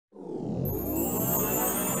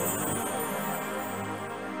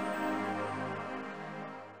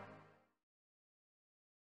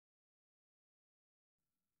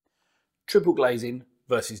triple glazing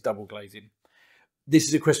versus double glazing. This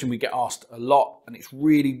is a question we get asked a lot, and it's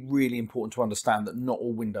really, really important to understand that not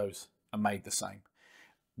all windows are made the same.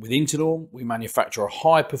 With Internorm, we manufacture a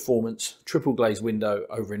high performance triple glazed window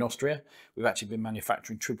over in Austria. We've actually been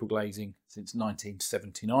manufacturing triple glazing since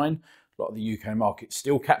 1979. A lot of the UK market's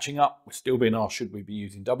still catching up. We're still being asked, should we be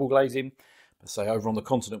using double glazing? But say over on the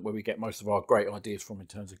continent where we get most of our great ideas from in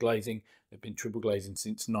terms of glazing, they've been triple glazing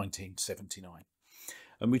since 1979.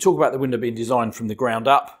 And we talk about the window being designed from the ground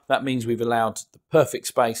up. That means we've allowed the perfect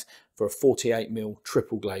space for a 48mm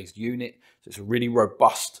triple glazed unit. So it's a really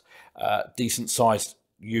robust, decent sized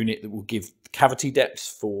unit that will give cavity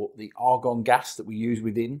depth for the argon gas that we use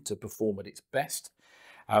within to perform at its best.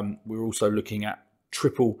 We're also looking at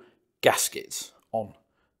triple gaskets on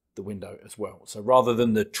the window as well. So rather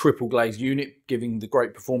than the triple glazed unit giving the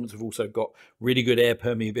great performance, we've also got really good air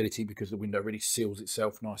permeability because the window really seals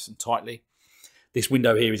itself nice and tightly. This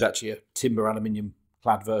window here is actually a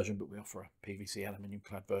timber-aluminium-clad version, but we offer a PVC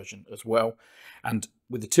aluminium-clad version as well. And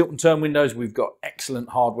with the tilt and turn windows, we've got excellent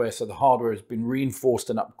hardware. So the hardware has been reinforced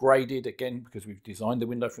and upgraded again because we've designed the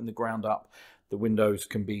window from the ground up. The windows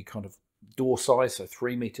can be kind of door size, so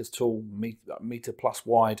 3 meters tall, meter plus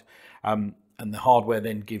wide. And the hardware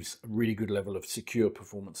then gives a really good level of secure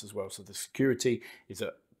performance as well. So the security is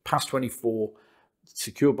at PAS 24,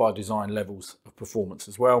 secure by design levels of performance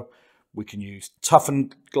as well. We can use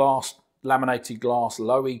toughened glass, laminated glass,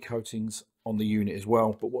 low E coatings on the unit as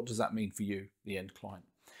well. But what does that mean for you, the end client?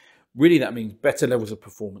 Really, that means better levels of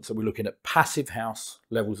performance. So we're looking at Passivhaus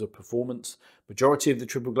levels of performance. Majority of the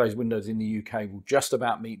triple glazed windows in the UK will just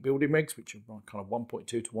about meet building regs, which are kind of 1.2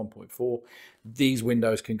 to 1.4. These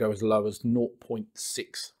windows can go as low as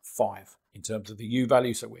 0.65 in terms of the U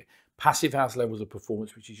value. So we're Passivhaus levels of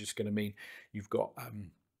performance, which is just going to mean you've got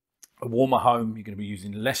a warmer home, you're going to be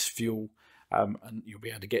using less fuel, and you'll be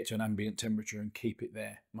able to get to an ambient temperature and keep it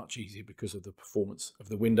there much easier because of the performance of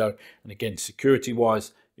the window. And again, security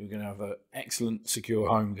wise, you're going to have an excellent secure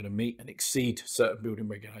home. You're going to meet and exceed certain building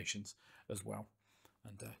regulations as well.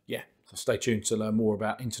 And yeah, so stay tuned to learn more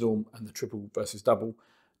about Internorm and the triple versus double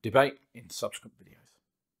debate in subsequent videos.